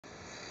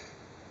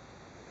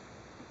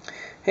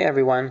Hey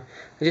everyone,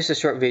 just a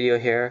short video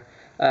here.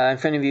 In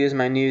front of you is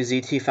my new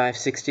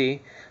ZT560.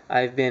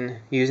 I've been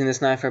using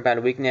this knife for about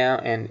a week now,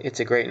 and it's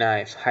a great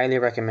knife. Highly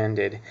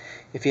recommended.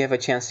 If you have a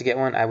chance to get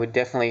one, I would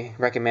definitely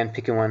recommend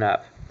picking one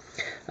up.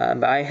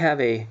 But I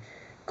have a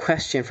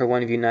question for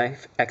one of you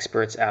knife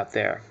experts out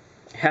there.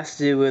 It has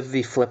to do with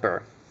the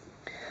flipper.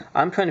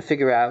 I'm trying to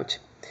figure out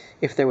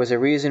if there was a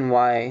reason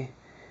why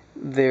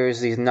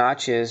there's these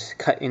notches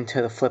cut into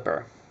the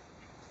flipper.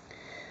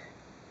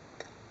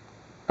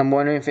 I'm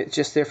wondering if it's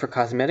just there for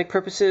cosmetic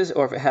purposes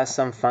or if it has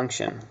some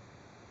function.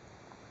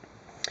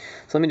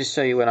 So let me just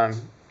show you what I'm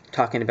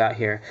talking about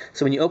here.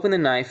 So when you open the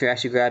knife, you're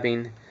actually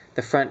grabbing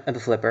the front of the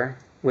flipper,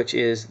 which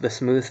is the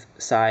smooth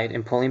side,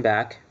 and pulling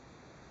back.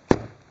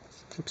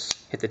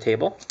 Oops, hit the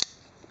table.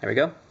 There we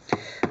go.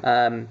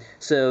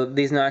 So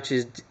these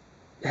notches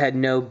had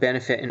no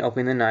benefit in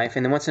opening the knife,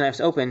 and then once the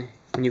knife's open,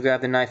 when you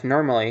grab the knife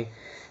normally,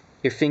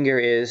 your finger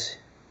is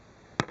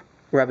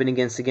rubbing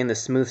against, again, the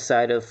smooth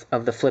side of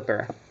the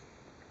flipper,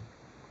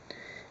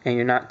 and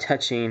you're not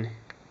touching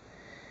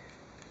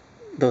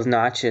those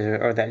notches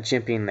or that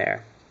jimping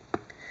there.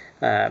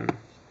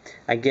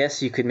 I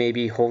guess you could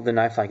maybe hold the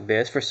knife like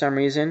this for some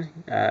reason.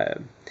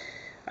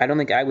 I don't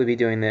think I would be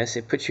doing this.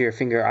 It puts your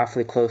finger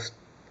awfully close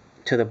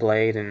to the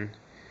blade and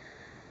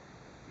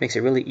makes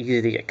it really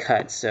easy to get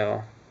cut,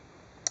 so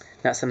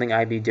not something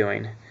I'd be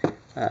doing.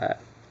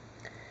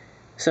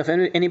 So if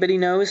anybody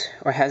knows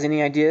or has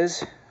any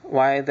ideas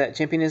why that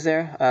jimping is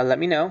there, let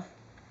me know.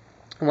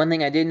 One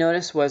thing I did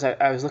notice was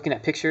I was looking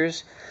at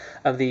pictures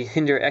of the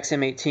Hinder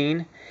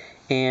XM18,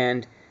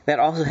 and that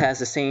also has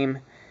the same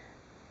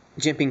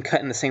jimping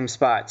cut in the same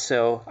spot.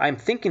 So I'm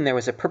thinking there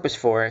was a purpose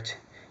for it,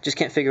 just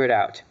can't figure it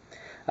out.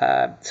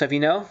 So if you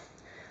know,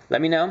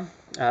 let me know.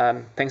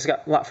 Thanks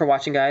a lot for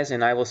watching, guys,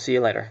 and I will see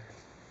you later.